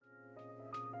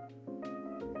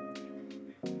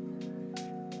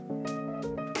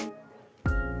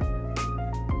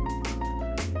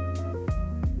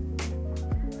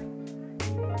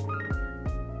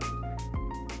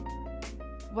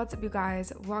What's up, you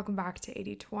guys? Welcome back to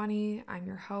 8020. I'm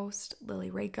your host, Lily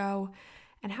Rako,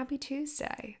 and happy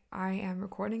Tuesday. I am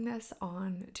recording this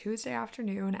on Tuesday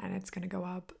afternoon, and it's going to go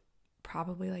up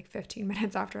probably like 15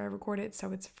 minutes after I record it,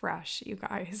 so it's fresh, you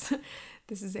guys.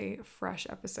 This is a fresh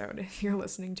episode if you're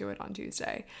listening to it on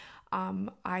Tuesday.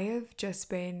 I have just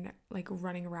been like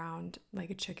running around like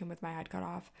a chicken with my head cut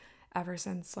off ever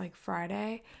since like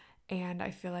Friday, and I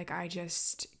feel like I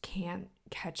just can't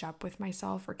catch up with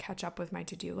myself or catch up with my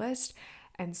to-do list.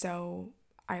 And so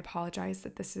I apologize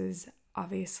that this is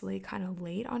obviously kind of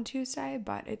late on Tuesday,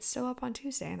 but it's still up on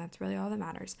Tuesday, and that's really all that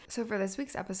matters. So for this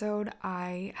week's episode,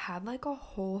 I had like a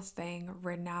whole thing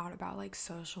written out about like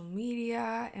social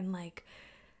media and like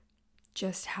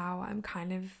just how I'm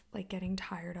kind of like getting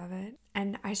tired of it.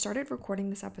 And I started recording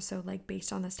this episode like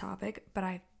based on this topic, but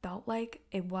I felt like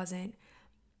it wasn't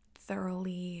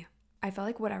thoroughly, I felt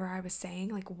like whatever I was saying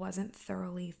like wasn't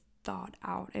thoroughly thought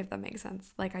out, if that makes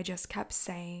sense. Like I just kept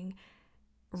saying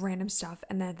random stuff,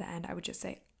 and then at the end I would just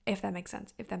say, if that makes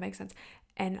sense, if that makes sense.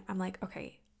 And I'm like,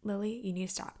 okay, Lily, you need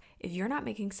to stop. If you're not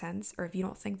making sense, or if you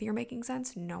don't think that you're making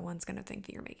sense, no one's gonna think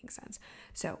that you're making sense.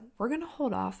 So we're gonna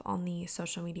hold off on the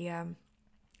social media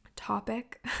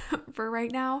topic for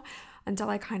right now until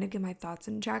I kind of get my thoughts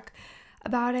in check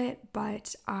about it.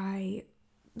 But I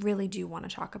really do want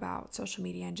to talk about social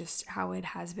media and just how it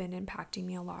has been impacting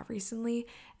me a lot recently,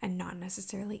 and not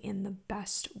necessarily in the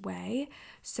best way.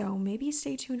 So maybe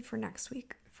stay tuned for next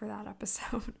week for that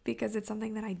episode because it's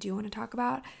something that I do want to talk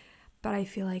about, but I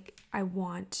feel like I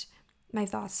want my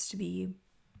thoughts to be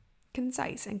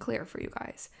concise and clear for you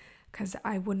guys, because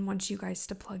I wouldn't want you guys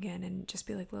to plug in and just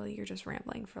be like, Lily, you're just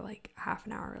rambling for like half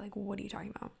an hour. Like, what are you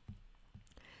talking about?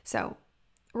 So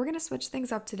we're going to switch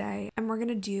things up today, and we're going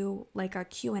to do like a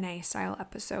Q&A style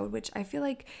episode, which I feel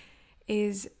like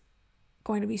is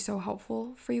going to be so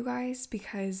helpful for you guys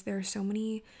because there are so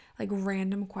many like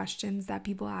random questions that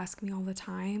people ask me all the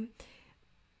time,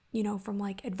 you know, from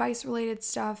like advice related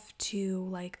stuff to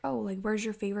like, oh, like where's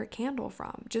your favorite candle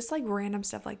from? Just like random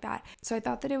stuff like that. So I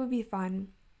thought that it would be fun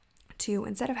to,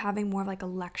 instead of having more of like a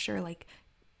lecture, like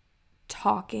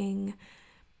talking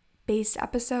based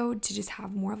episode, to just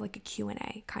have more of like a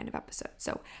Q&A kind of episode.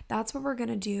 So that's what we're going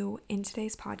to do in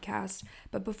today's podcast.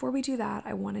 But before we do that,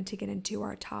 I wanted to get into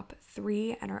our top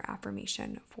 3 and our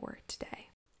affirmation for today.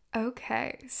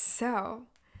 Okay, so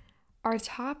our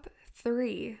top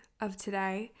 3 of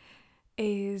today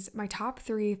is my top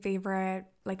 3 favorite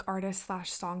like artists /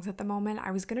 songs at the moment.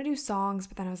 I was gonna do songs,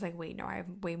 but then I was like, wait, no, I have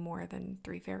way more than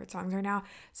 3 favorite songs right now.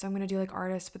 So I'm gonna do like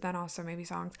artists, but then also maybe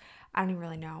songs. I don't even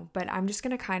really know, but I'm just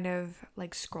gonna kind of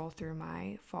like scroll through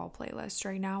my fall playlist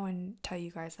right now and tell you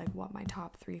guys like what my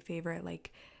top 3 favorite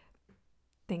like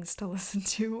things to listen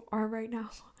to are right now.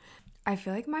 I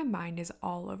feel like my mind is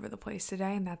all over the place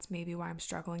today, and that's maybe why I'm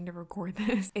struggling to record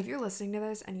this. If you're listening to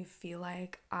this and you feel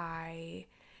like I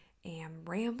am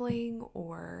rambling,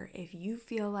 or if you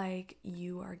feel like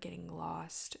you are getting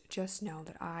lost, just know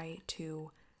that I too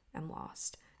am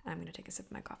lost. And I'm going to take a sip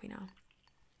of my coffee now.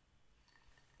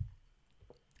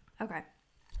 Okay,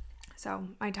 so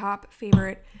my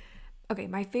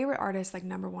favorite artist, like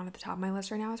number 1 at the top of my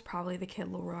list right now, is probably The Kid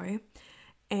Laroi.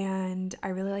 And I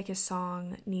really like his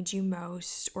song Need You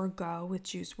Most, or Go with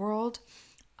Juice WRLD,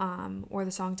 or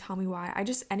the song Tell Me Why. I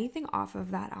just, anything off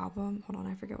of that album, hold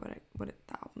on, I forget what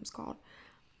the album's called.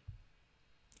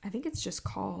 I think it's just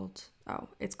called,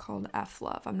 it's called F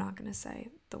Love. I'm not going to say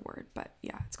the word, but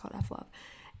yeah, it's called F Love.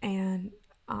 And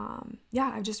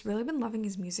yeah, I've just really been loving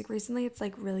his music recently. It's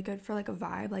like really good for like a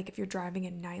vibe. Like if you're driving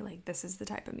at night, like this is the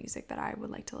type of music that I would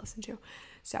like to listen to.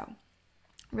 So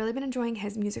really been enjoying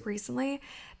his music recently.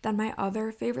 Then my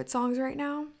other favorite songs right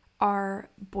now are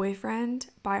Boyfriend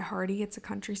by Hardy. It's a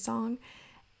country song.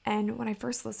 And when I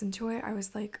first listened to it, I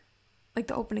was like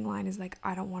the opening line is like,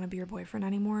 I don't want to be your boyfriend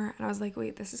anymore. And I was like,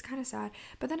 wait, this is kind of sad.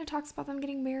 But then it talks about them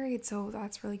getting married, so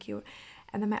that's really cute.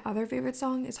 And then my other favorite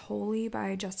song is Holy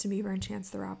by Justin Bieber and Chance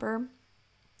the Rapper.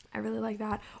 I really like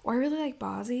that. Or I really like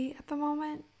Bozzy at the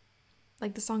moment.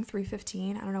 Like the song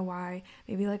 315. I don't know why.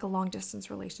 Maybe like a long distance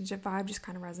relationship vibe just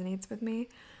kind of resonates with me.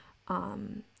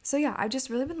 So yeah, I've just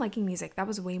really been liking music. That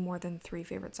was way more than 3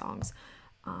 favorite songs.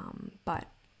 But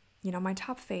you know, my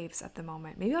top faves at the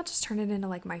moment. Maybe I'll just turn it into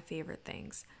like my favorite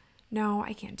things. No,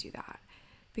 I can't do that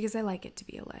because I like it to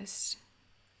be a list.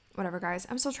 Whatever, guys.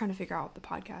 I'm still trying to figure out the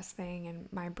podcast thing, and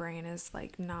my brain is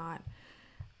like not,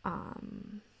 I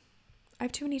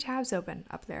have too many tabs open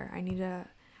up there. I need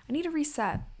to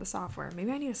reset the software.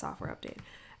 Maybe I need a software update.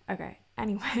 Okay.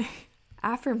 Anyway,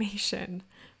 affirmation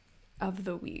of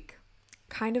the week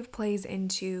kind of plays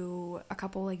into a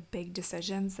couple like big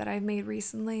decisions that I've made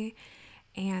recently.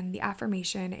 And the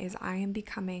affirmation is, I am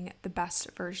becoming the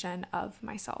best version of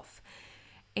myself.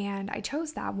 And I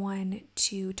chose that one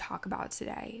to talk about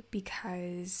today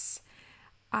because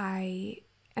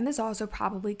and this also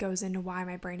probably goes into why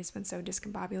my brain has been so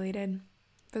discombobulated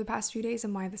for the past few days,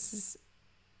 and why this is,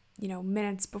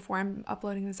 minutes before I'm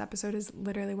uploading this episode is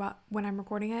literally when I'm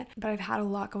recording it. But I've had a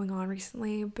lot going on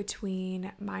recently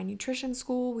between my nutrition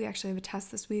school. We actually have a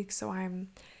test this week, so I'm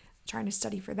trying to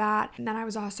study for that. And then I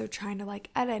was also trying to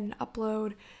edit and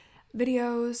upload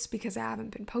videos because I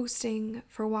haven't been posting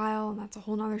for a while, and that's a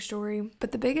whole nother story.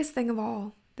 But the biggest thing of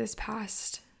all this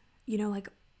past,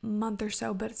 month or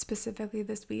so, but specifically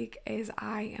this week, is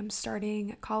I am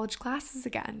starting college classes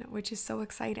again, which is so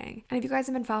exciting. And if you guys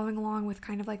have been following along with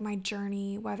kind of my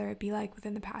journey, whether it be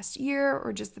within the past year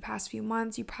or just the past few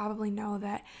months, you probably know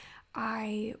that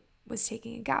I was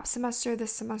taking a gap semester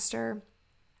this semester,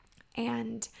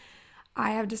 and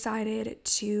I have decided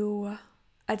to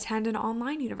attend an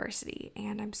online university,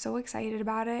 and I'm so excited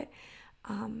about it.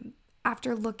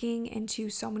 After looking into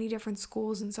so many different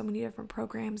schools and so many different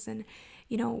programs, and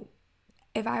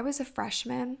if I was a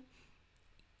freshman,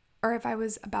 or if I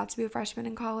was about to be a freshman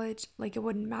in college, it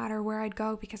wouldn't matter where I'd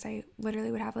go because I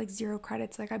literally would have 0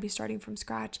 credits. I'd be starting from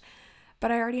scratch.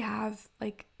 But I already have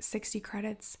 60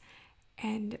 credits,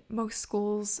 and most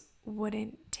schools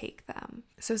wouldn't take them.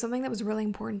 So something that was really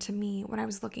important to me when I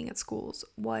was looking at schools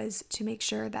was to make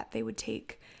sure that they would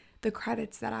take the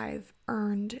credits that I've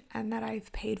earned and that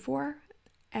I've paid for.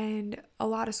 And a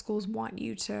lot of schools want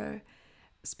you to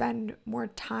spend more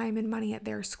time and money at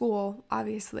their school,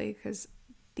 obviously, because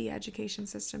the education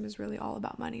system is really all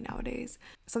about money nowadays.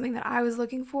 Something that I was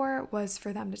looking for was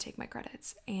for them to take my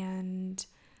credits, and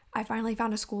I finally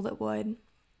found a school that would,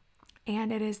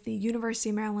 and it is the University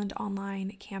of Maryland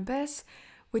online campus,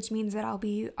 which means that I'll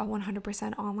be a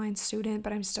 100% online student,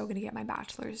 but I'm still going to get my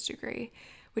bachelor's degree,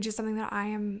 which is something that I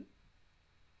am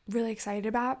really excited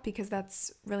about because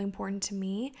that's really important to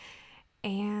me.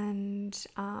 And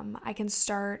I can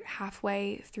start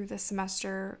halfway through the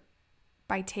semester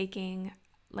by taking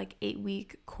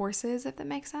 8-week courses, if that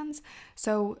makes sense.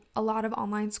 So a lot of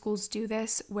online schools do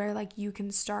this where you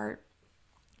can start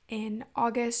in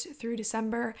August through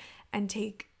December and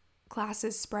take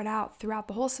classes spread out throughout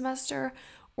the whole semester,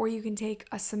 or you can take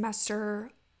a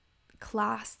semester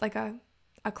class,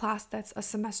 a class that's a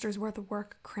semester's worth of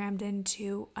work crammed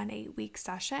into an 8-week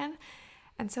session.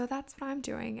 And so that's what I'm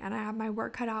doing, and I have my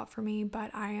work cut out for me, but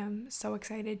I am so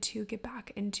excited to get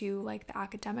back into the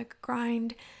academic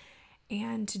grind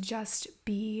and to just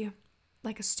be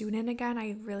a student again.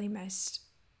 I really missed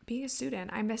being a student.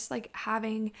 I miss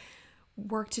having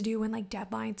work to do and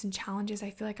deadlines and challenges. I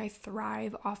feel I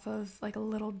thrive off of a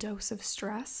little dose of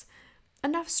stress,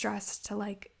 enough stress to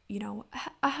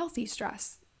a healthy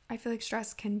stress. I feel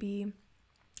stress can be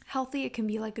healthy. It can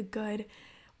be a good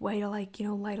way to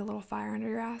light a little fire under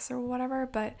your ass or whatever,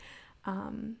 but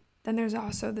then there's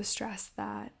also the stress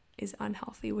that is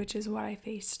unhealthy, which is what I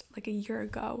faced a year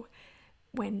ago,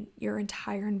 when your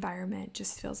entire environment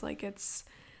just feels it's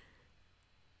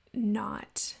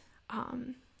not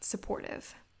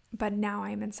supportive. But now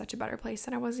I'm in such a better place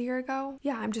than I was a year ago.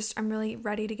 Yeah, I'm really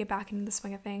ready to get back into the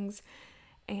swing of things,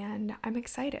 and I'm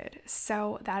excited.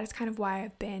 So that is kind of why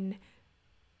I've been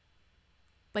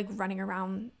running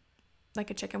around like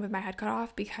a chicken with my head cut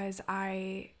off, because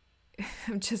I've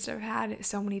had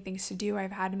so many things to do.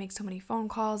 I've had to make so many phone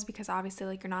calls because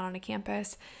obviously you're not on a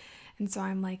campus. And so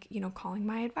I'm calling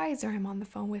my advisor. I'm on the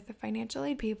phone with the financial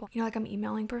aid people. I'm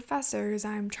emailing professors.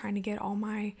 I'm trying to get all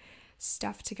my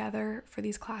stuff together for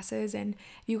these classes. And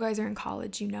if you guys are in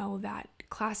college, you know that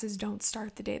classes don't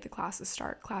start the day the classes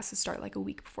start. Classes start a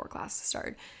week before classes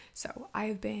start. So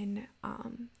I've been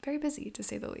very busy, to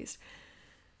say the least.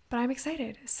 But I'm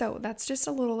excited. So that's just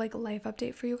a little life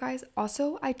update for you guys.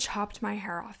 Also, I chopped my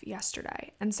hair off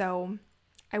yesterday. And so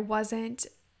I wasn't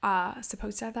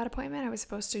supposed to have that appointment. I was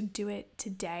supposed to do it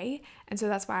today. And so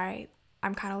that's why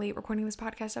I'm kind of late recording this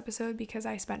podcast episode, because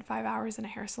I spent 5 hours in a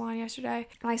hair salon yesterday.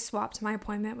 And I swapped my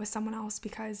appointment with someone else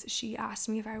because she asked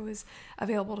me if I was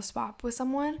available to swap with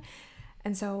someone.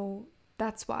 And so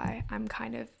that's why I'm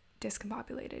kind of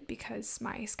discombobulated, because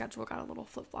my schedule got a little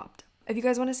flip-flopped. If you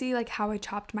guys want to see how I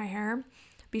chopped my hair,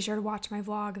 be sure to watch my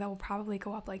vlog. That will probably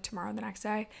go up tomorrow, the next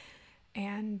day.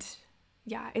 And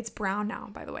yeah, it's brown now,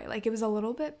 by the way. It was a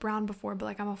little bit brown before,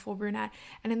 but I'm a full brunette.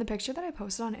 And in the picture that I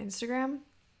posted on Instagram,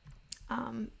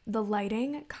 the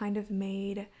lighting kind of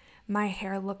made my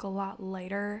hair look a lot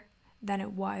lighter than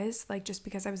it was, just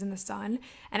because I was in the sun.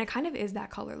 And it kind of is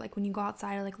that color. When you go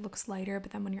outside, it looks lighter,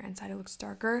 but then when you're inside, it looks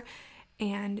darker.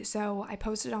 And so I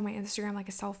posted on my Instagram like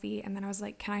a selfie, and then I was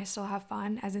like, can I still have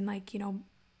fun? As in, like,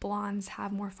 blondes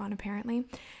have more fun apparently.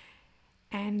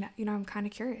 And, I'm kind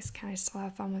of curious, can I still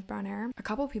have fun with brown hair? A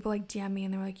couple of people like DM me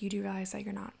and they were like, you do realize that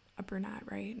you're not a brunette,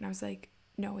 right? And I was like,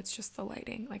 no, it's just the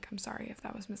lighting. Like, I'm sorry if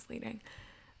that was misleading.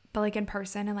 But like in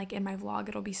person and like in my vlog,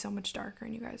 it'll be so much darker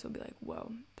and you guys will be like,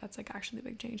 whoa, that's like actually a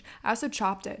big change. I also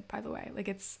chopped it, by the way. Like,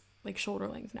 it's like shoulder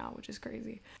length now, which is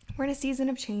crazy. We're in a season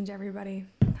of change, everybody.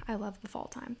 I love the fall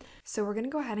time. So we're going to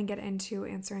go ahead and get into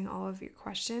answering all of your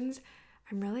questions.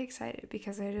 I'm really excited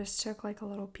because I just took like a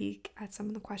little peek at some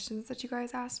of the questions that you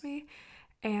guys asked me,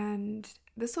 and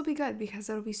this will be good because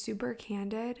it'll be super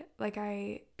candid. Like,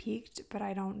 I peeked, but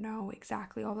I don't know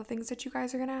exactly all the things that you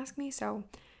guys are going to ask me, so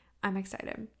I'm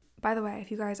excited. By the way,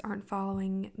 if you guys aren't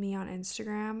following me on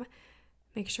Instagram,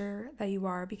 make sure that you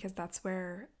are, because that's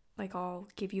where like I'll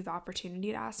give you the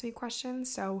opportunity to ask me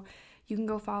questions. So you can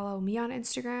go follow me on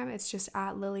Instagram. It's just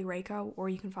at Lily Reiko, or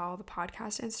you can follow the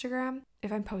podcast Instagram.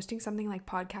 If I'm posting something like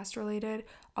podcast related,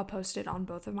 I'll post it on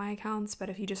both of my accounts. But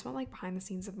if you just want like behind the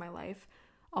scenes of my life,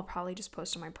 I'll probably just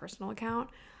post on my personal account.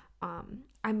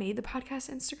 I made the podcast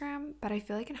Instagram, but I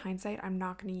feel like in hindsight, I'm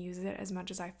not going to use it as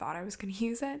much as I thought I was going to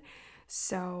use it.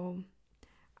 So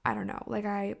I don't know. Like,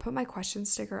 I put my question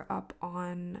sticker up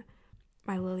on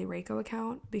my Lily Reiko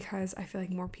account because I feel like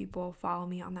more people follow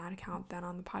me on that account than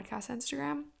on the podcast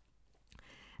Instagram.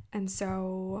 And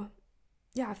so,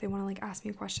 yeah, if they want to like ask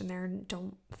me a question there and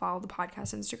don't follow the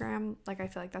podcast Instagram, like, I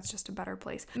feel like that's just a better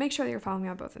place. Make sure that you're following me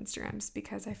on both Instagrams,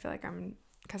 because I feel like I'm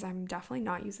definitely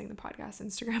not using the podcast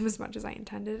Instagram as much as I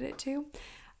intended it to.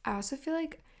 I also feel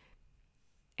like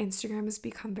Instagram has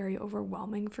become very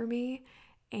overwhelming for me,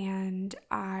 and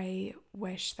I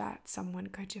wish that someone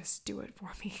could just do it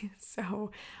for me.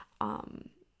 So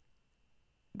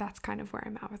that's kind of where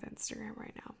I'm at with Instagram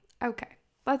right now. Okay,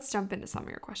 let's jump into some of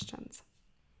your questions.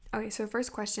 Okay, so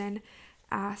first question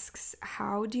asks,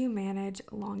 how do you manage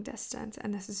long distance?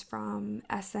 And this is from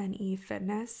SNE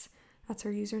Fitness. That's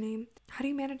her username. How do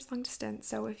you manage long distance?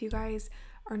 So if you guys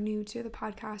are new to the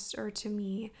podcast or to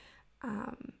me,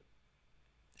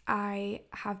 I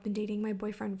have been dating my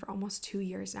boyfriend for almost 2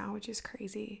 years now, which is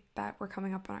crazy that we're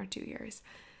coming up on our 2 years.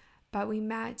 But we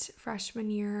met freshman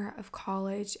year of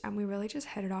college and we really just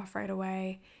hit it off right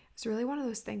away. It was really one of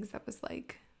those things that was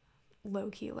like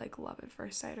low-key, like love at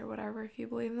first sight or whatever, if you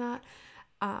believe in that.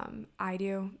 I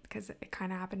do, because it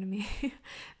kind of happened to me.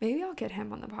 Maybe I'll get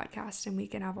him on the podcast and we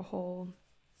can have a whole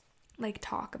like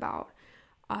talk about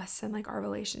us and like our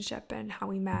relationship and how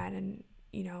we met and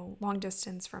long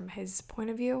distance from his point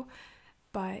of view.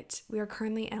 But we are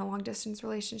currently in a long distance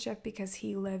relationship because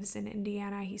he lives in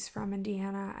Indiana. He's from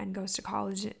Indiana and goes to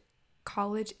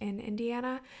college in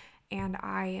Indiana. And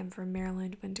I am from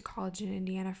Maryland, went to college in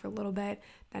Indiana for a little bit,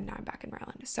 then now I'm back in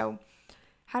Maryland. So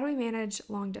how do we manage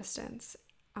long distance?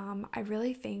 I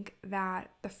really think that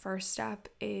the first step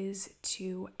is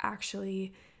to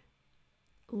actually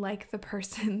like the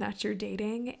person that you're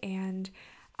dating, and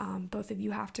both of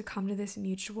you have to come to this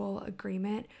mutual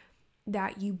agreement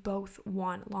that you both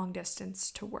want long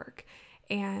distance to work.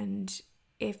 And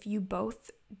if you both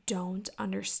don't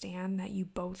understand that you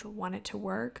both want it to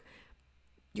work,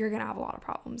 you're going to have a lot of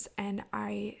problems. And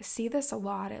I see this a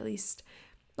lot, at least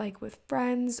like with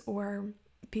friends or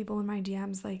people in my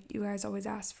DMs. Like, you guys always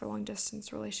ask for long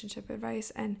distance relationship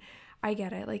advice, and I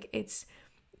get it. Like, it's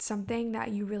something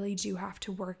that you really do have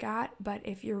to work at, but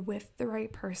if you're with the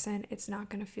right person, it's not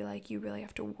going to feel like you really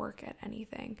have to work at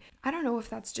anything. I don't know if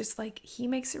that's just like he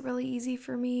makes it really easy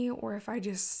for me, or if I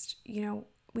just,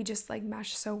 we just like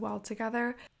mesh so well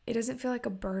together. It doesn't feel like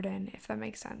a burden, if that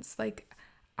makes sense. Like,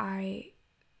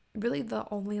 the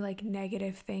only like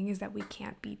negative thing is that we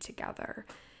can't be together,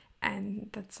 and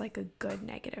that's like a good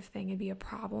negative thing. It'd be a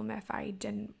problem if I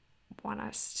didn't want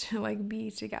us to like be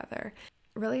together.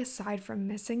 Really, aside from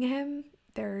missing him,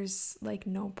 there's like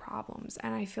no problems.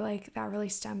 And I feel like that really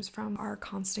stems from our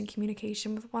constant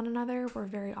communication with one another. We're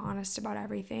very honest about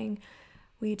everything.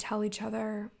 We tell each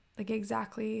other like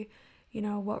exactly,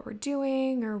 what we're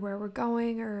doing or where we're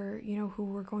going or, who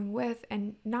we're going with,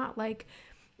 and not like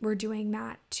we're doing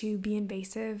that to be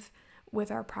invasive with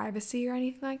our privacy or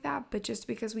anything like that, but just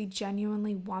because we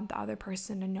genuinely want the other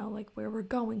person to know like where we're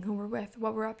going, who we're with,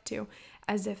 what we're up to,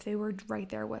 as if they were right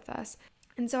there with us.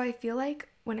 And so I feel like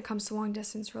when it comes to long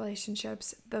distance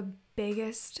relationships, the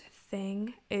biggest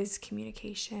thing is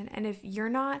communication. And if you're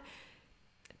not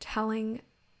telling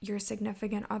your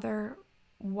significant other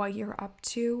what you're up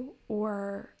to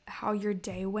or how your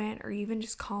day went, or even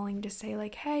just calling to say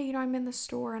like, hey, I'm in the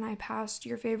store and I passed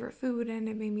your favorite food and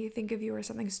it made me think of you, or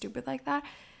something stupid like that,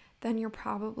 then you're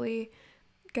probably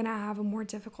gonna have a more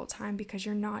difficult time because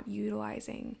you're not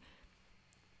utilizing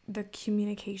the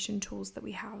communication tools that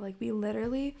we have. Like, we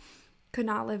literally could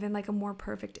not live in like a more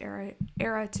perfect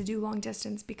era to do long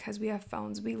distance because we have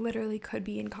phones. We literally could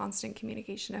be in constant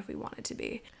communication if we wanted to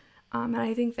be. And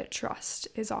I think that trust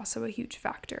is also a huge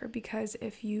factor, because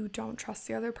if you don't trust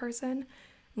the other person,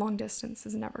 long distance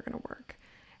is never going to work.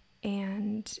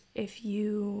 And if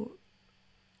you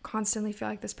constantly feel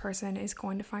like this person is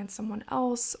going to find someone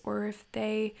else, or if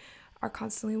they are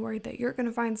constantly worried that you're going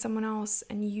to find someone else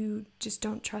and you just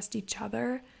don't trust each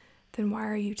other, then why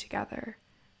are you together?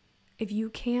 If you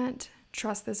can't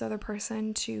trust this other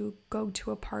person to go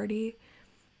to a party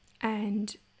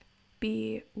and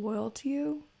be loyal to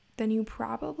you, then you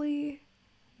probably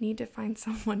need to find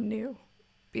someone new.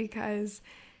 Because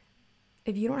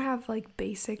if you don't have like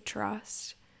basic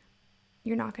trust,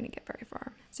 you're not going to get very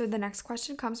far. So the next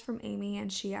question comes from Amy,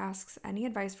 and she asks, any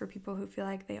advice for people who feel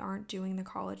like they aren't doing the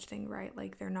college thing right,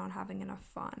 like they're not having enough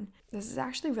fun? This is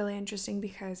actually really interesting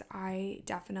because I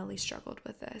definitely struggled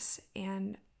with this,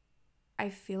 and I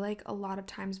feel like a lot of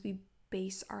times we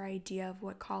base our idea of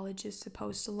what college is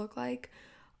supposed to look like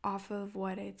off of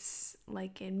what it's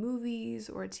like in movies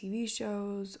or TV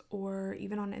shows, or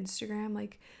even on Instagram.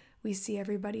 Like, we see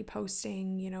everybody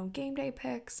posting, game day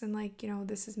pics and like,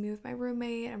 this is me with my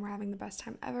roommate and we're having the best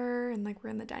time ever, and like we're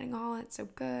in the dining hall, it's so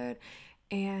good,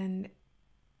 and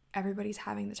everybody's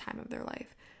having the time of their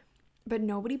life. But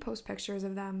nobody posts pictures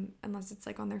of them unless it's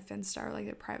like on their Finsta or like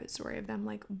a private story of them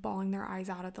like bawling their eyes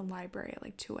out at the library at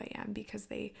like 2 a.m. because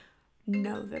they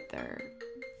know that they're...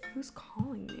 Who's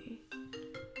calling me?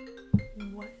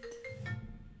 What?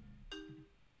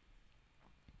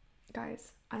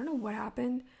 Guys, I don't know what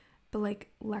happened, but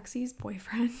like Lexi's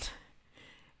boyfriend,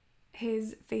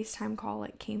 his FaceTime call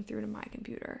like came through to my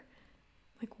computer.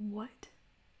 Like, what?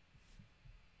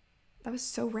 That was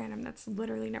so random. That's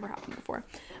literally never happened before.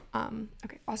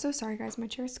 Okay. Also, sorry guys, my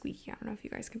chair is squeaky. I don't know if you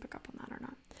guys can pick up on that or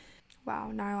not.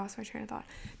 Wow, now I lost my train of thought.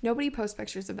 Nobody posts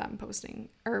pictures of them posting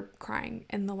or crying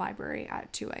in the library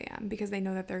at 2 a.m. because they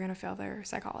know that they're going to fail their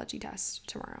psychology test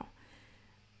tomorrow.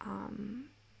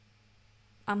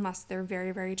 Unless they're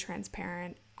very, very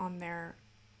transparent on their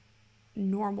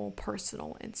normal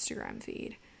personal Instagram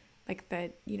feed, like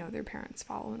that, their parents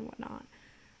follow and whatnot.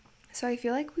 So I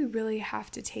feel like we really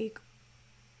have to take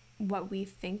what we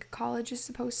think college is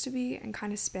supposed to be and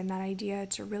kind of spin that idea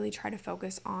to really try to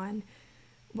focus on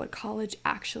what college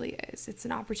actually is. It's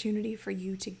an opportunity for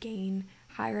you to gain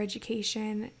higher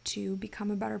education, to become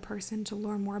a better person, to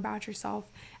learn more about yourself,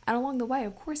 and along the way,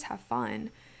 of course, have fun.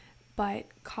 But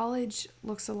college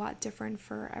looks a lot different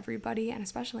for everybody, and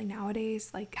especially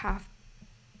nowadays, like half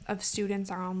of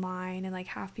students are online and like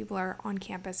half people are on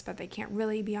campus, but they can't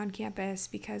really be on campus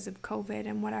because of COVID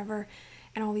and whatever,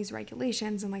 and all these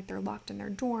regulations, and like they're locked in their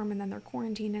dorm and then they're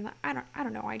quarantined, and I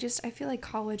don't know. I feel like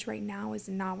college right now is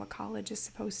not what college is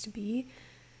supposed to be.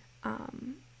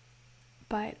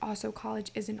 But also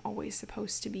college isn't always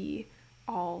supposed to be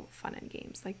all fun and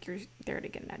games. Like, you're there to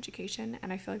get an education,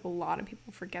 and I feel like a lot of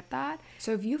people forget that.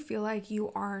 So if you feel like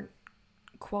you aren't,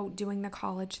 quote, doing the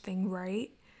college thing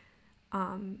right,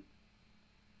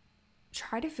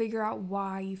 try to figure out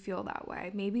why you feel that way.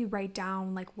 Maybe write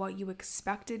down like what you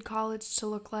expected college to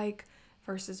look like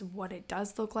versus what it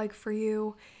does look like for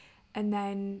you, and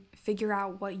then figure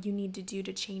out what you need to do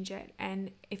to change it.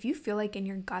 And if you feel like in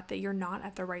your gut that you're not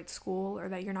at the right school or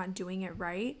that you're not doing it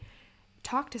right,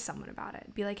 talk to someone about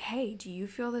it. Be like, hey, do you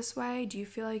feel this way? Do you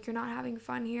feel like you're not having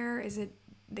fun here? Is it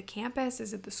the campus?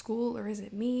 Is it the school? Or is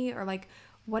it me? Or like,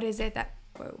 what is it that...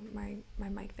 Whoa, my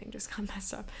mic thing just got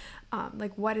messed up.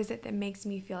 Like, what is it that makes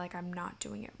me feel like I'm not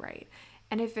doing it right?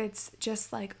 And if it's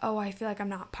just like, oh, I feel like I'm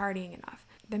not partying enough,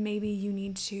 then maybe you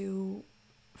need to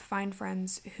find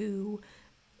friends who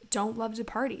don't love to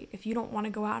party. If you don't want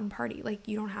to go out and party, like,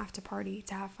 you don't have to party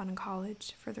to have fun in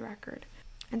college, for the record.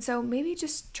 And so maybe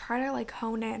just try to like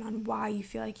hone in on why you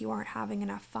feel like you aren't having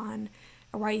enough fun,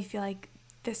 or why you feel like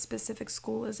this specific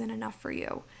school isn't enough for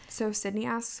you. So Sydney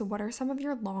asks, what are some of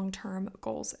your long-term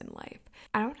goals in life?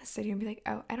 I don't want to sit here and be like,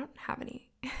 oh, I don't have any.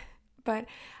 But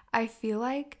I feel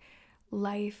like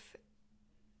life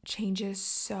changes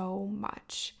so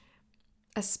much,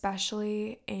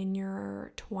 especially in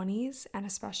your 20s, and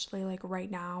especially like right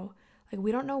now. Like,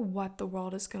 we don't know what the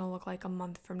world is going to look like a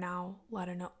month from now,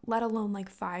 let alone like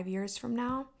 5 years from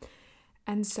now.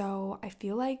 And so I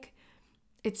feel like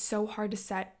it's so hard to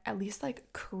set at least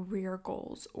like career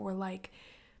goals, or like,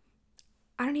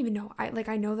 I don't even know. I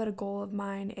know that a goal of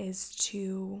mine is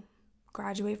to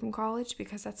graduate from college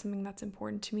because that's something that's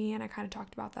important to me, and I kind of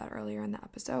talked about that earlier in the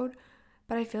episode.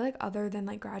 But I feel like other than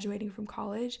like graduating from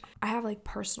college, I have like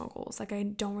personal goals. Like I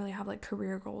don't really have like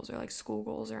career goals or like school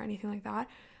goals or anything like that,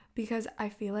 because I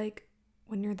feel like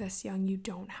when you're this young, you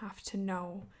don't have to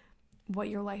know what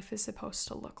your life is supposed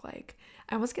to look like.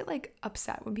 I almost get like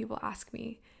upset when people ask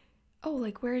me, oh,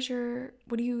 like what do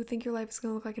you think your life is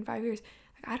going to look like in 5 years?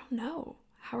 Like, I don't know.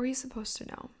 How are you supposed to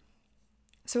know?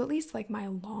 So at least like my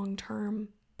long-term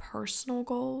personal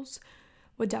goals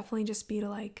would definitely just be to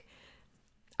like,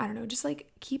 I don't know, just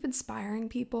like keep inspiring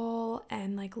people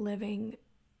and like living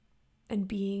and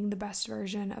being the best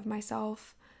version of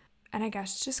myself. And I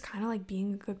guess just kind of like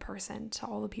being a good person to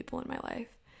all the people in my life.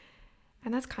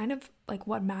 And that's kind of like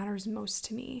what matters most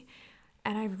to me.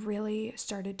 And I've really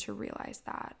started to realize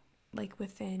that like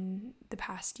within the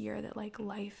past year, that like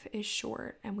life is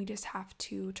short and we just have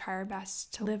to try our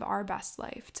best to live our best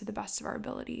life to the best of our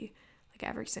ability, like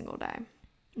every single day.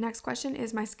 Next question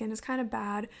is, my skin is kind of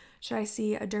bad. Should I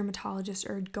see a dermatologist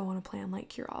or go on a plan like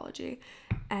Curology?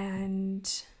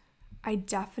 And I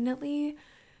definitely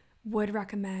would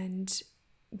recommend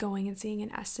going and seeing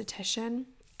an esthetician.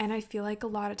 And I feel like a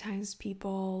lot of times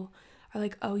people are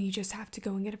like, oh, you just have to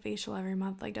go and get a facial every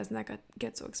month. Like, doesn't that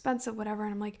get so expensive, whatever?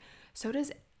 And I'm like, so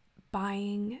does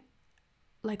buying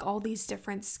like all these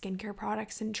different skincare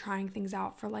products and trying things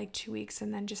out for like 2 weeks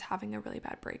and then just having a really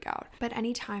bad breakout. But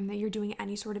anytime that you're doing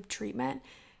any sort of treatment,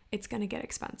 it's going to get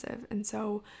expensive. And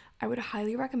so I would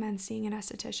highly recommend seeing an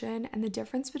esthetician. And the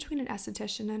difference between an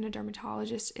esthetician and a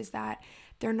dermatologist is that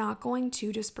they're not going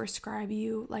to just prescribe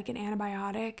you like an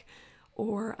antibiotic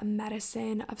or a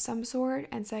medicine of some sort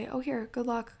and say, oh, here, good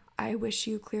luck. I wish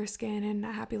you clear skin and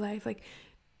a happy life. Like,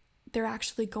 they're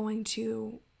actually going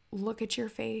to look at your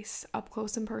face up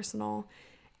close and personal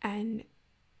and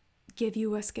give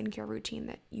you a skincare routine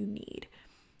that you need.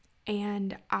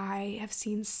 And I have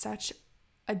seen such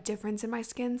a difference in my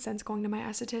skin since going to my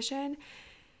esthetician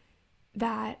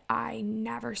that I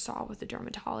never saw with a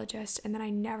dermatologist, and then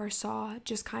I never saw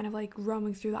just kind of like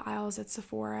roaming through the aisles at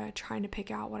Sephora trying to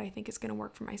pick out what I think is going to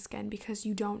work for my skin, because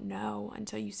you don't know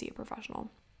until you see a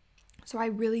professional. So I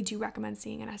really do recommend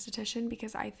seeing an esthetician,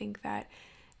 because I think that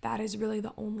that is really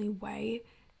the only way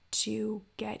to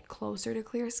get closer to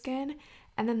clear skin.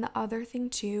 And then the other thing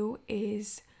too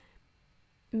is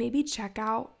maybe check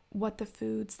out what the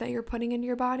foods that you're putting into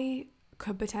your body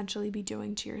could potentially be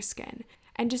doing to your skin.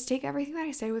 And just take everything that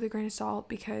I say with a grain of salt,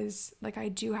 because like I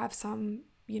do have some,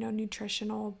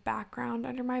 nutritional background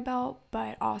under my belt,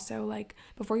 but also like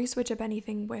before you switch up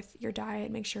anything with your diet,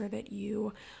 make sure that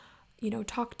you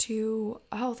talk to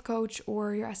a health coach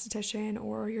or your esthetician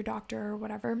or your doctor or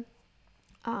whatever.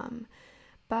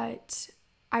 But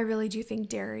I really do think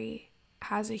dairy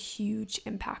has a huge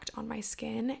impact on my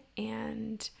skin.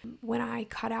 And when I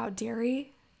cut out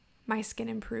dairy, my skin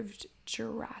improved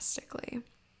drastically.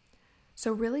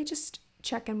 So really just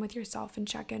check in with yourself and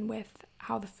check in with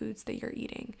how the foods that you're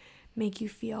eating make you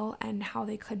feel and how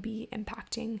they could be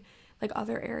impacting like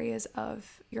other areas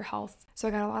of your health. So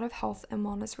I got a lot of health and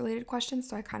wellness related questions,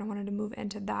 so I kind of wanted to move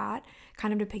into that,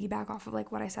 kind of to piggyback off of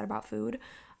like what I said about food.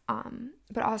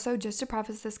 But also just to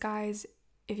preface this, guys,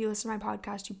 if you listen to my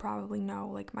podcast, you probably know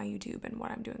like my YouTube and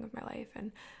what I'm doing with my life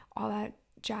and all that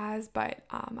jazz. But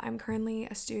I'm currently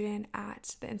a student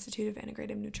at the Institute of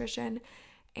Integrative Nutrition,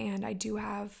 and I do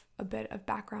have a bit of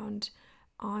background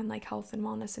on like health and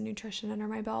wellness and nutrition under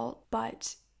my belt.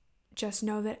 But just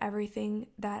know that everything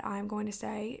that I'm going to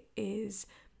say is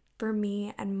for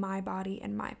me and my body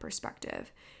and my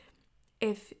perspective.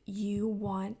 If you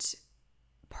want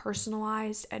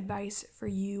personalized advice for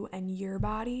you and your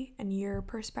body and your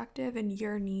perspective and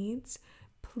your needs,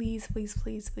 please, please,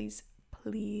 please, please,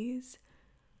 please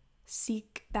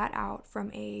seek that out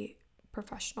from a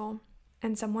professional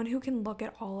and someone who can look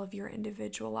at all of your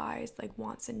individualized like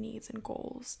wants and needs and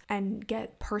goals and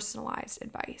get personalized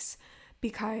advice.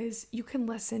 Because you can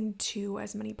listen to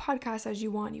as many podcasts as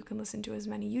you want, you can listen to as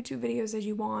many YouTube videos as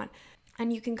you want,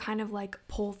 and you can kind of like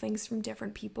pull things from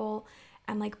different people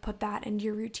and like put that into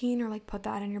your routine or like put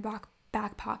that in your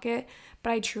back pocket.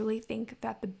 But I truly think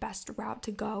that the best route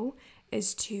to go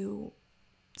is to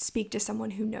speak to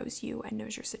someone who knows you and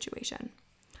knows your situation.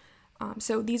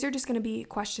 So these are just going to be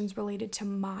questions related to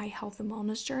my health and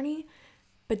wellness journey,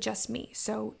 but just me.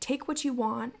 So take what you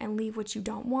want and leave what you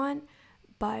don't want.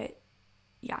 But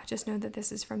yeah, just know that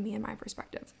this is from me and my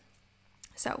perspective.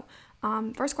 So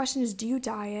first question is, do you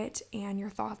diet, and your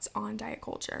thoughts on diet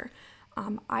culture?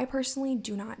 I personally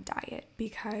do not diet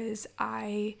because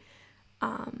I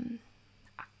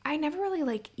never really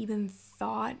like even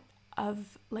thought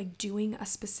of like doing a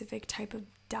specific type of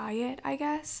diet, I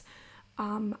guess.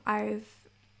 I've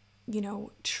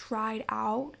tried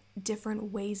out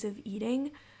different ways of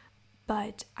eating,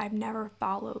 but I've never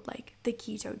followed like the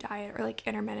keto diet or like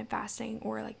intermittent fasting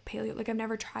or like paleo. Like I've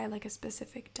never tried like a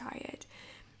specific diet.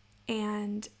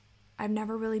 And I've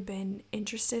never really been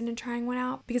interested in trying one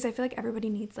out because I feel like everybody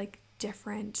needs like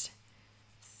different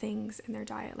things in their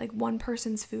diet. Like one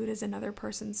person's food is another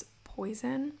person's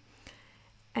poison.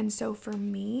 And so for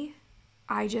me,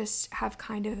 I just have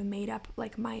kind of made up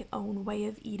like my own way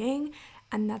of eating,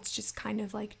 and that's just kind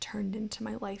of like turned into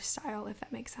my lifestyle, if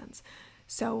that makes sense.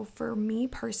 So for me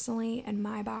personally and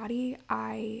my body,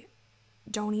 I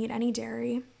don't eat any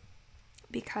dairy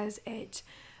because it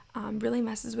really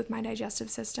messes with my digestive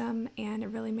system and it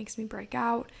really makes me break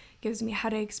out, gives me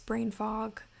headaches, brain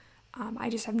fog. I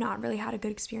just have not really had a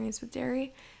good experience with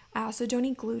dairy. I also don't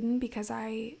eat gluten because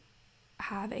I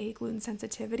have a gluten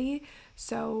sensitivity.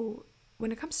 So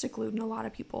when it comes to gluten, a lot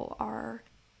of people are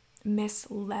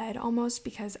misled almost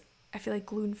because I feel like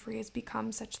gluten-free has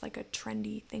become such like a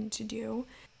trendy thing to do.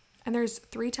 And there's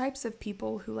 3 types of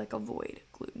people who like avoid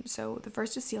gluten. So the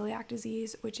first is celiac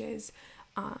disease, which is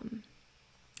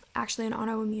actually an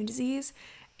autoimmune disease.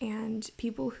 And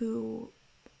people who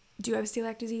do have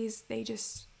celiac disease, they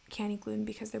just can't eat gluten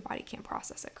because their body can't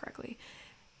process it correctly.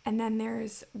 And then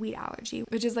there's wheat allergy,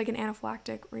 which is like an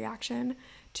anaphylactic reaction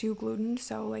to gluten.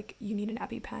 So like you need an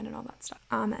EpiPen and all that stuff.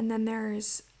 And then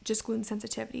there's just gluten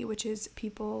sensitivity, which is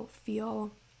people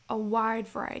feel a wide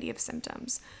variety of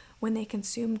symptoms when they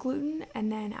consume gluten.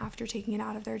 And then after taking it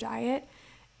out of their diet,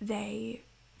 they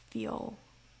feel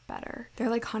better. There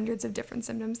are like hundreds of different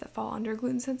symptoms that fall under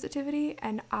gluten sensitivity.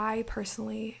 And I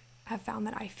personally have found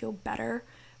that I feel better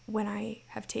when I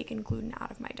have taken gluten out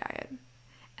of my diet.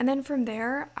 And then from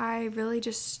there, I really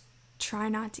just try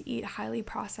not to eat highly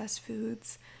processed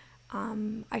foods.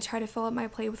 I try to fill up my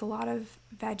plate with a lot of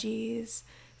veggies,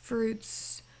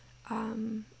 fruits.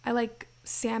 I like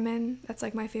salmon. That's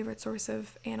like my favorite source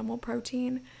of animal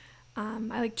protein.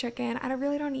 I like chicken. I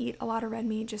really don't eat a lot of red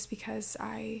meat just because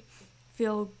I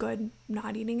feel good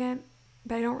not eating it.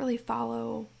 But I don't really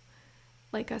follow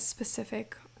like a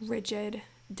specific rigid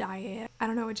diet. I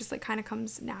don't know, it just like kind of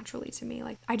comes naturally to me.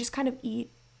 Like I just kind of eat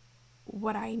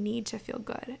what I need to feel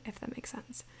good, if that makes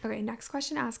sense. Okay, next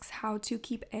question asks how to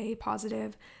keep a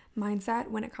positive mindset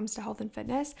when it comes to health and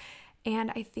fitness.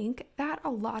 And I think that a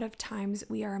lot of times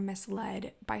we are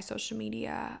misled by social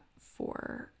media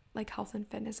for like health and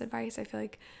fitness advice. I feel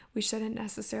like we shouldn't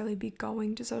necessarily be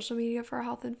going to social media for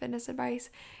health and fitness advice.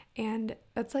 And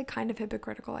that's like kind of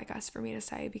hypocritical, I guess, for me to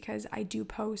say, because I do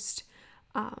post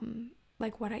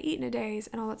like what I eat in a day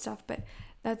and all that stuff, but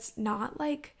that's not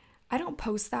like, I don't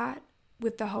post that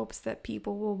with the hopes that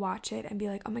people will watch it and be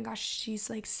like, oh my gosh, she's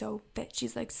like so fit,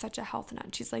 she's like such a health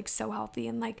nut, she's like so healthy,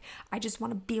 and like I just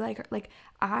want to be like her. Like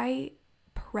I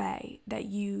pray that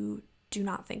you do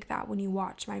not think that when you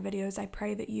watch my videos. I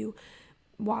pray that you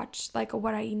watch like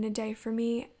what I eat in a day for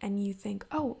me and you think,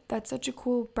 oh, that's such a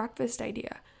cool breakfast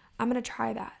idea, I'm gonna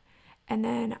try that. And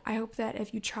then I hope that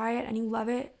if you try it and you love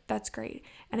it, that's great.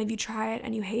 And if you try it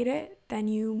and you hate it, then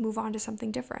you move on to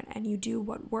something different and you do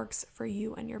what works for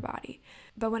you and your body.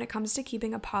 But when it comes to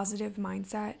keeping a positive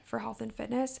mindset for health and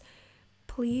fitness,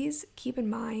 please keep in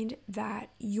mind that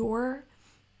your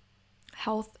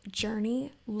health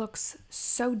journey looks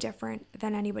so different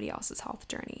than anybody else's health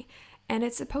journey. And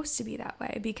it's supposed to be that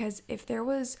way, because if there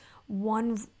was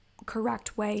one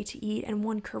correct way to eat and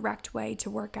one correct way to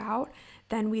work out,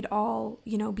 then we'd all,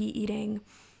 be eating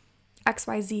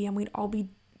XYZ and we'd all be,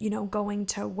 going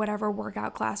to whatever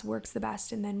workout class works the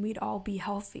best, and then we'd all be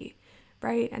healthy,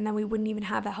 right? And then we wouldn't even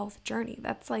have a health journey.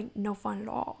 That's like no fun at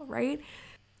all, right?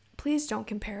 Please don't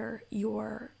compare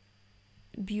your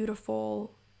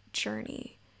beautiful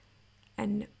journey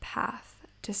and path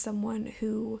to someone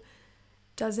who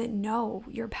doesn't know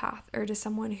your path, or to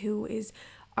someone who is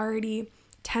already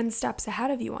 10 steps ahead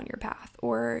of you on your path.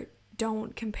 Or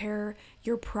don't compare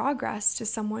your progress to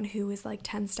someone who is like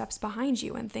 10 steps behind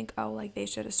you and think, oh, like they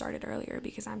should have started earlier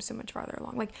because I'm so much farther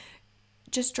along. Like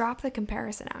just drop the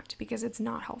comparison act, because it's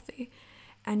not healthy.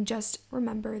 And just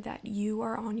remember that you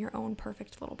are on your own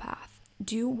perfect little path.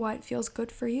 Do what feels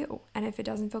good for you. And if it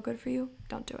doesn't feel good for you,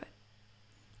 don't do it.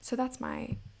 So that's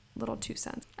my little 2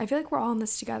 cents. I feel like we're all in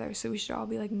this together, so we should all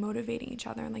be like motivating each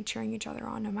other and like cheering each other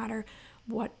on no matter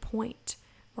what point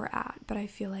we're at. But I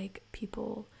feel like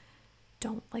people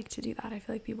don't like to do that. I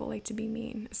feel like people like to be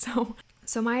mean. So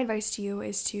my advice to you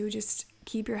is to just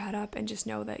keep your head up and just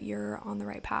know that you're on the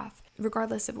right path,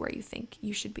 regardless of where you think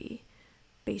you should be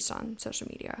based on social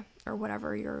media or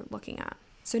whatever you're looking at.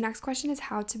 So next question is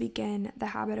how to begin the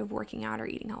habit of working out or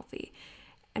eating healthy.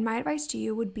 And my advice to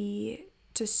you would be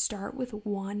to start with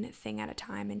one thing at a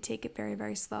time and take it very,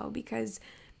 very slow, because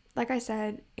like I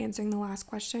said, answering the last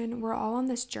question, we're all on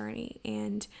this journey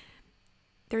and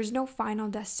there's no final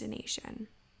destination,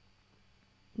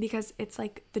 because it's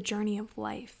like the journey of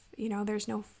life, there's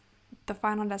no, the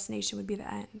final destination would be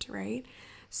the end, right?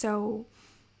 So,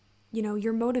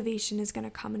 your motivation is going to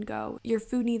come and go. Your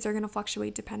food needs are going to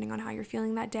fluctuate depending on how you're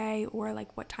feeling that day, or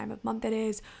like what time of month it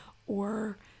is,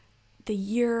 or the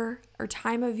year or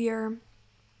time of year.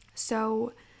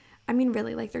 So,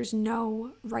 really, like, there's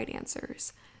no right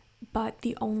answers, but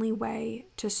the only way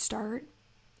to start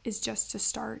is just to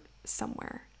start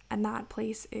somewhere. And that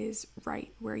place is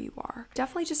right where you are.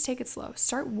 Definitely just take it slow.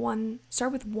 Start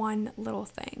with one little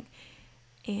thing.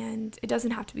 And it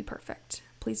doesn't have to be perfect.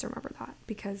 Please remember that,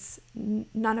 because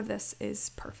none of this is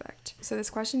perfect. So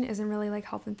this question isn't really like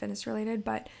health and fitness related,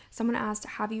 but someone asked,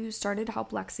 have you started to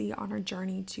help Lexi on her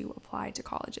journey to apply to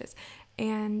colleges?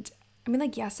 And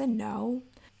yes and no.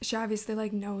 She obviously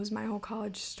like knows my whole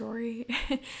college story.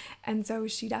 And so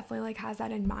she definitely like has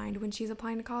that in mind when she's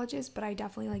applying to colleges, but I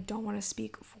definitely like don't want to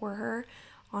speak for her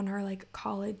on her like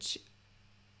college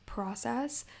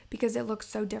process, because it looks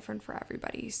so different for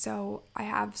everybody. So I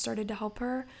have started to help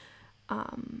her,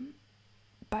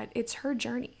 but it's her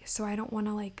journey, so I don't want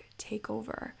to like take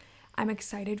over. I'm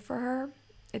excited for her.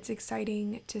 It's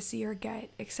exciting to see her get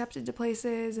accepted to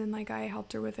places, and like I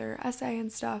helped her with her essay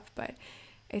and stuff, but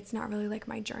it's not really like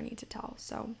my journey to tell.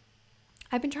 So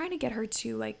I've been trying to get her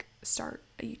to like start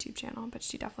a YouTube channel, but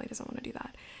she definitely doesn't want to do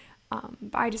that.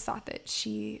 But I just thought that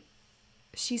she's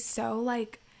so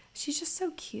like, she's just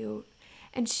so cute,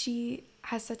 and she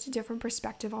has such a different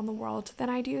perspective on the world than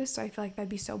I do, so I feel like that'd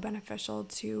be so beneficial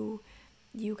to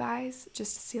you guys,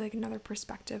 just to see like another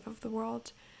perspective of the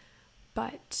world.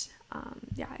 But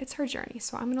yeah, it's her journey,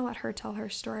 so I'm gonna let her tell her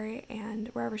story, and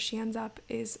wherever she ends up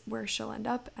is where she'll end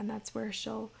up, and that's where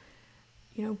she'll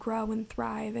grow and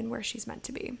thrive and where she's meant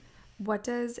to be. What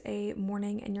does a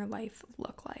morning in your life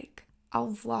look like?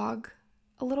 I'll vlog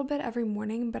a little bit every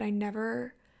morning, but I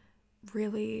never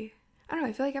really, I don't know,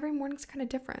 I feel like every morning's kind of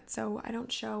different, so I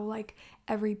don't show like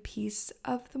every piece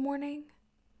of the morning.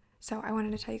 So I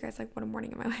wanted to tell you guys like what a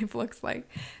morning in my life looks like.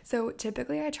 So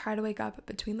typically I try to wake up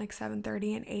between like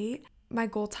 7:30 and 8. My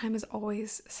goal time is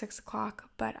always 6 o'clock,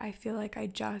 but I feel like I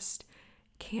just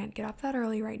can't get up that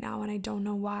early right now, and I don't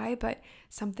know why, but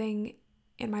something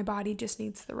in my body just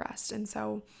needs the rest. And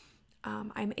so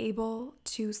I'm able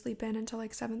to sleep in until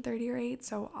like 7:30 or 8,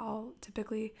 so I'll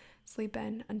typically sleep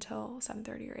in until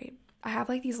 7:30 or 8. I have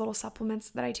like these little supplements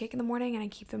that I take in the morning, and I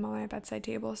keep them on my bedside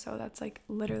table, so that's like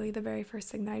literally the very first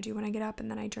thing that I do when I get up. And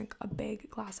then I drink a big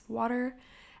glass of water,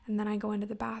 and then I go into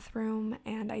the bathroom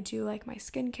and I do like my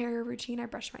skincare routine. I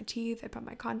brush my teeth, I put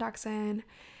my contacts in,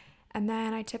 and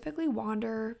then I typically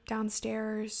wander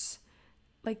downstairs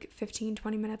like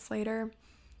 15-20 minutes later,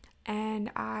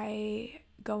 and I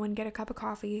go and get a cup of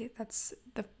coffee. That's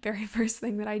the very first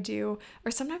thing that I do.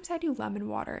 Or sometimes I do lemon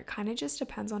water. It kind of just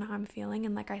depends on how I'm feeling.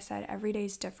 And like I said, every day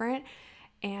is different.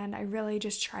 And I really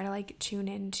just try to like tune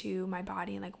into my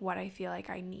body and like what I feel like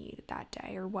I need that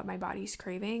day, or what my body's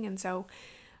craving. And so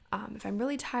if I'm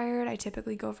really tired, I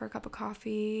typically go for a cup of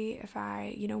coffee. If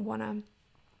I, want to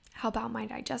help out my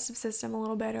digestive system a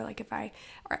little bit, or like if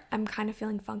I'm kind of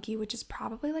feeling funky, which is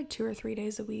probably like 2 or 3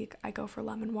 days a week, I go for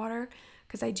lemon water,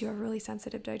 because I do have a really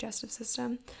sensitive digestive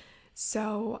system.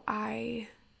 So I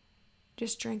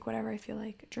just drink whatever I feel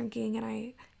like drinking, and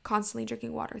I constantly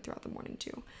drinking water throughout the morning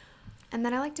too. And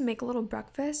then I like to make a little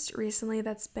breakfast. Recently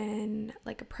that's been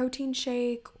like a protein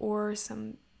shake or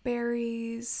some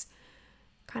berries.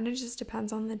 Kind of just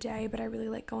depends on the day, but I really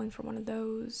like going for one of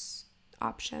those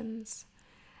options.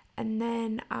 And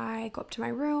then I go up to my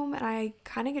room and I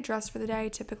kind of get dressed for the day.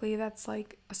 Typically that's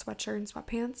like a sweatshirt and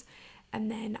sweatpants. And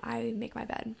then I make my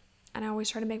bed. And I always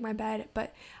try to make my bed,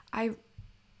 but I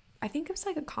think it was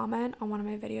like a comment on one of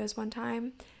my videos one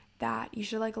time that you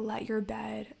should like let your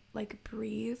bed like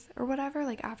breathe or whatever,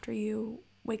 like after you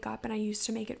wake up. And I used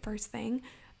to make it first thing,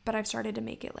 but I've started to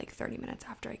make it like 30 minutes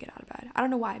after I get out of bed. I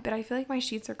don't know why, but I feel like my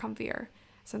sheets are comfier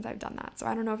since I've done that. So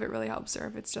I don't know if it really helps or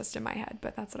if it's just in my head,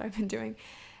 but that's what I've been doing.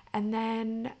 And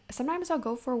then sometimes I'll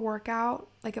go for a workout,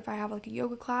 like if I have like a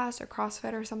yoga class or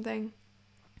CrossFit or something,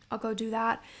 I'll go do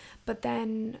that. But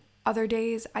then other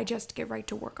days I just get right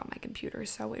to work on my computer.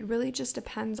 So it really just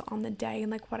depends on the day and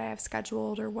like what I have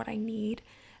scheduled or what I need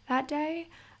that day.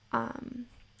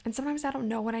 And sometimes I don't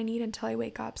know what I need until I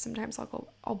wake up. Sometimes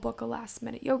I'll book a last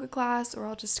minute yoga class, or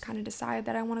I'll just kind of decide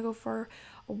that I want to go for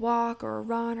a walk or a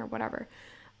run or whatever.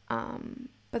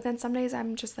 But then some days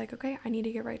I'm just like, okay, I need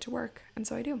to get right to work. And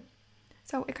so I do.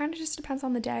 So it kind of just depends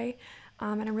on the day.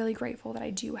 And I'm really grateful that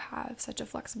I do have such a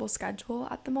flexible schedule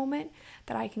at the moment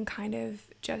that I can kind of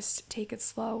just take it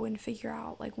slow and figure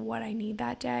out like what I need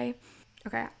that day.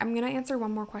 Okay, I'm going to answer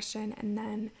one more question and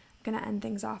then I'm going to end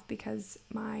things off because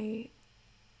my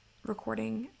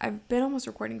recording, I've been almost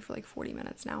recording for like 40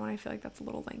 minutes now, and I feel like that's a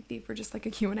little lengthy for just like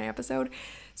a Q&A episode.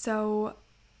 So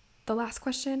the last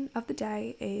question of the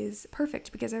day is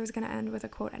perfect because I was going to end with a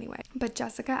quote anyway. But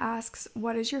Jessica asks,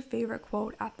 what is your favorite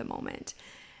quote at the moment?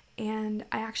 And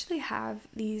I actually have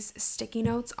these sticky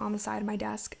notes on the side of my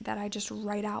desk that I just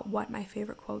write out what my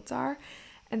favorite quotes are.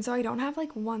 And so I don't have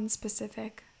like one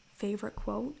specific favorite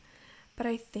quote, but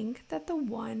I think that the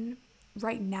one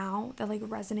right now that like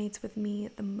resonates with me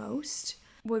the most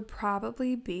would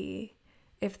probably be,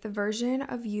 if the version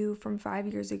of you from 5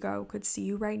 years ago could see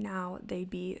you right now, they'd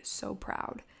be so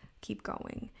proud. Keep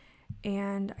going.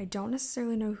 And I don't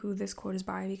necessarily know who this quote is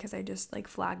by because I just like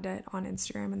flagged it on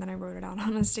Instagram and then I wrote it out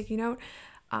on a sticky note.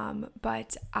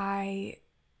 But I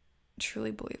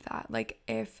truly believe that. Like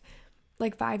if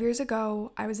like 5 years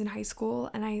ago I was in high school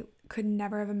and I could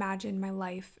never have imagined my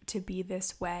life to be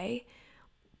this way,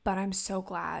 but I'm so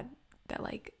glad that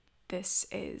like this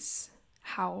is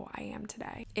how I am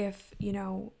today. If,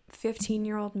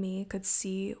 15-year-old me could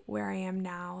see where I am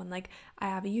now, and like I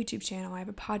have a YouTube channel, I have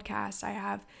a podcast, I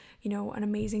have, an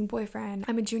amazing boyfriend,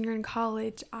 I'm a junior in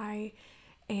college, I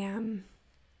am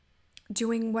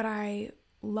doing what I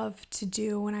love to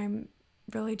do, and I'm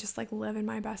really just like living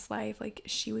my best life, like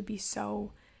she would be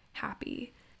so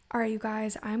happy. All right, you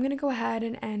guys, I'm going to go ahead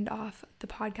and end off the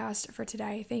podcast for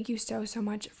today. Thank you so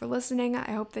much for listening.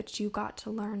 I hope that you got to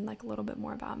learn like a little bit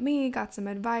more about me, got some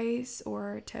advice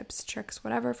or tips, tricks,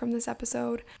 whatever from this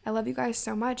episode. I love you guys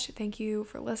so much. Thank you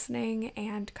for listening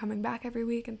and coming back every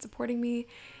week and supporting me.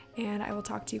 And I will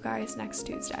talk to you guys next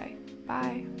Tuesday.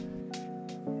 Bye.